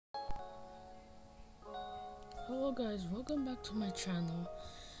Hello guys, welcome back to my channel.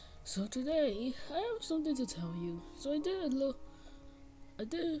 So today I have something to tell you. So I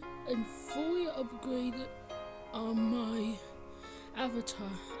did and fully upgrade my avatar,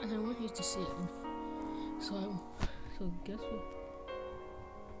 and I want you to see it. So guess what?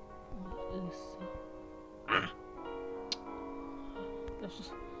 That's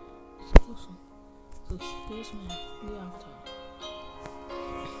just close one. So here's my new avatar.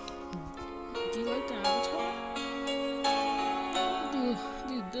 Do you like the avatar? Do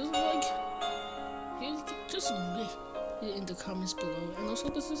you dislike? Just leave it in the comments below. And also,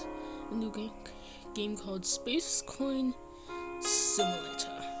 this is a new game called Space Coin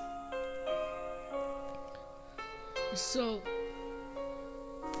Simulator. So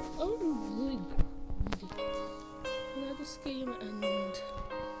I'm really good at this game, and I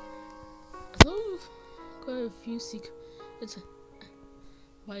know quite a few secrets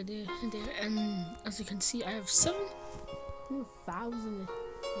right there, and as you can see, I have 7,000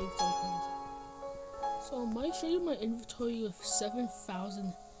 egg tokens. So I might show you my inventory of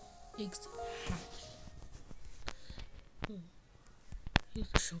 7,000 eggs hatched. Here's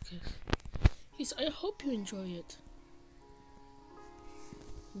the showcase. I hope you enjoy it.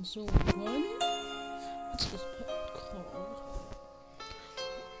 And so what's this part called?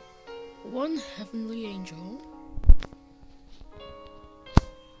 One heavenly angel.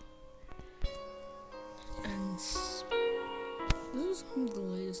 And this is from the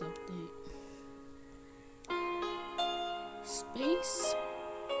latest update. Space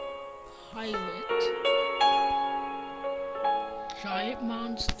Pirate, Giant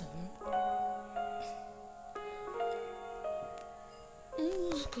Monster.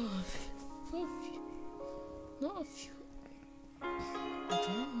 Let's go not a few. A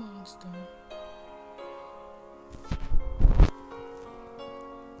Giant Monster.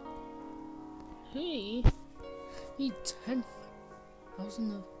 Hey, need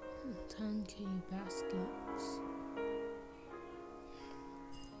 10,000 of 10k baskets.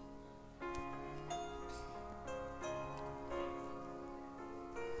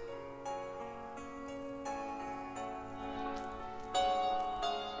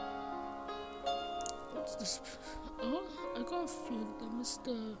 What's this? Oh, I got a few of them. It's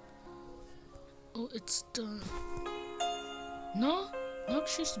the. Oh, it's the. No,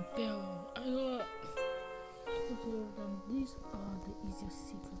 Noxious Barrel. I got a few of them. These are the easiest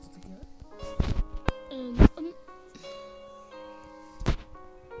secrets to get. And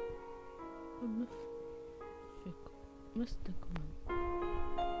mystic one.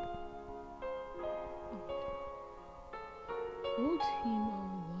 Whole team of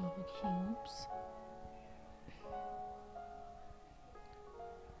lava cubes.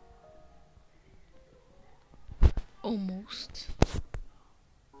 Almost.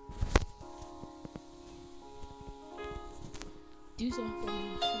 These are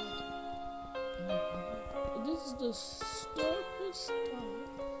almost. This is the Starburst star.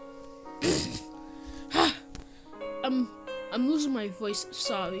 I'm losing my voice.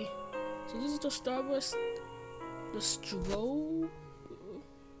 Sorry. So this is the Starburst. The strobe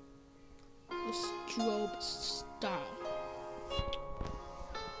star.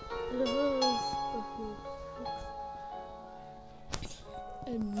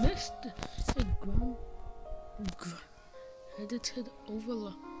 And missed the edited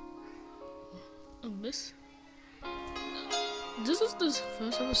overlap. This is the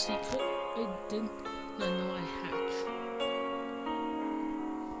first ever secret I did not know I hatched.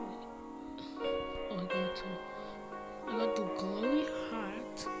 Oh, I got the glowy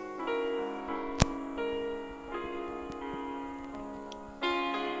hat.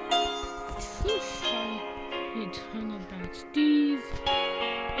 Too shy. Eternal Bad Steve. I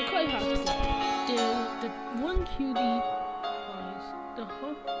quite have to the one cutie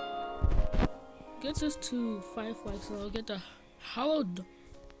gets us to 5 likes, so I'll get the Hallowed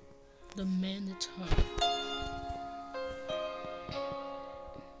the Minotaur.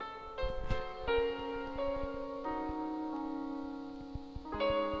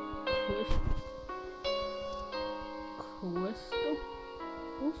 Crystal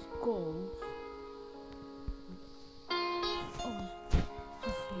Skulls.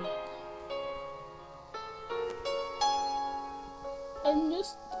 And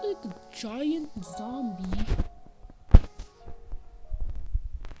Mystic Giant Zombie.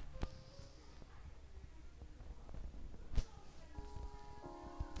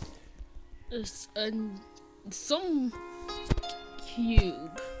 It's some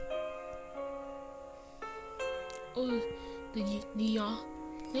cube. Oh, the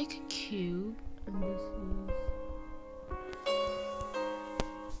neonic cube, and this is.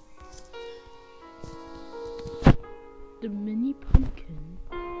 the mini pumpkin.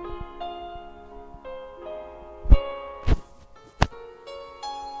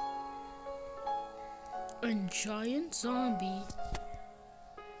 And giant zombie.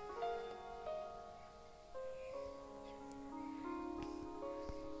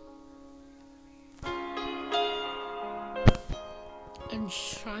 And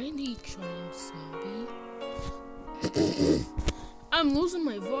shiny giant zombie. I'm losing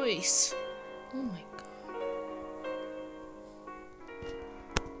my voice. Oh my god.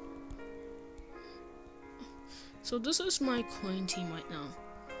 So this is my coin team right now.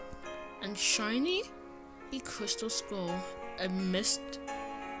 And shiny crystal skull, and mystic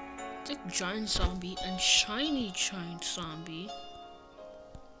giant zombie, and shiny giant zombie.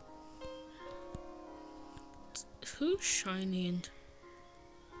 Who's shiny and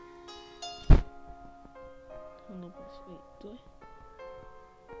wait, do I?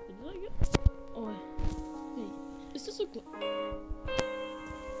 Did I get? Oh, wait. Is this a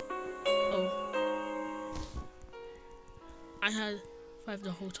oh. I had 5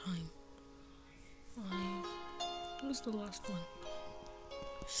 the whole time. What was the last one?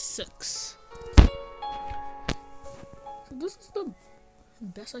 6. So this is the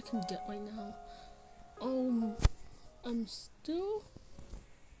best I can get right now. I'm still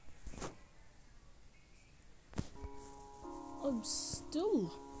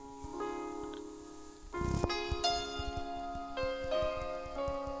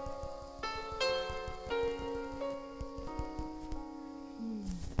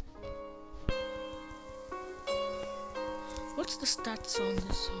What's the stats on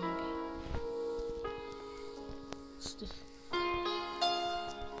this zombie? What's the...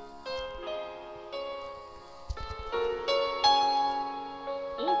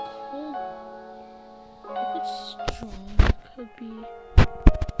 If it's strong, it could be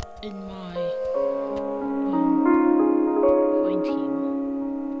in my coin team.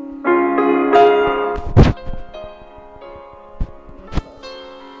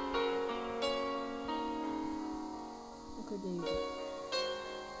 Okay, there you go.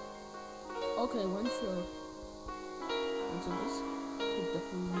 Okay, one show. And so this is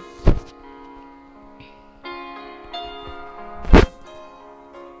definitely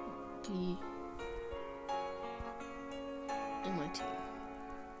in my team.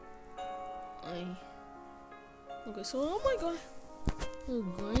 Okay, so oh my god,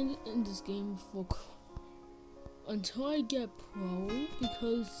 I'm grind in this game for until I get pro,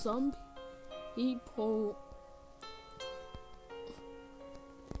 because some people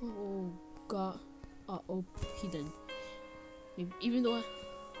got OP then. Even though I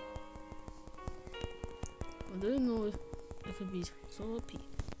didn't know it could be so OP.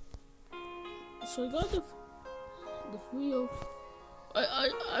 So I got the free OP.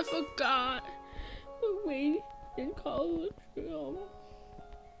 I forgot the way in college.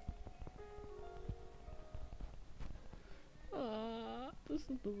 This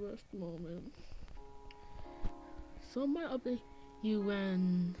is the worst moment. So I might update you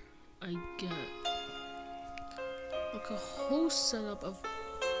when I get like a whole setup of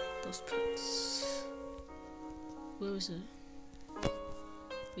those pets. Where is it?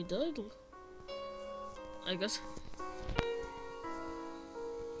 We did? I guess.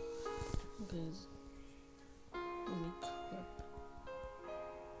 Okay. Let me grab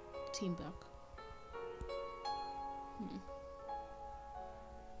team back.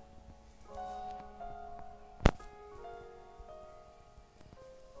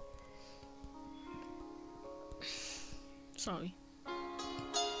 Sorry.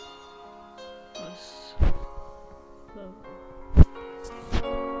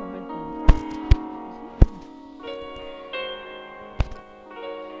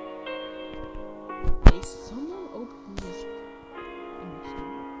 Someone open this.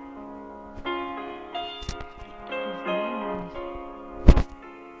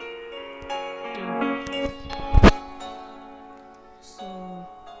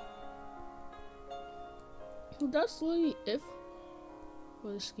 So that's really if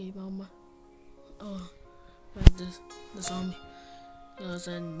for escape on the zombie.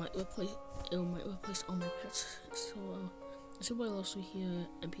 Then might replace all my pets. So I see what else we here,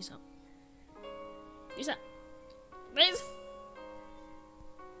 and peace out. Peace out.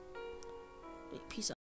 Peace out.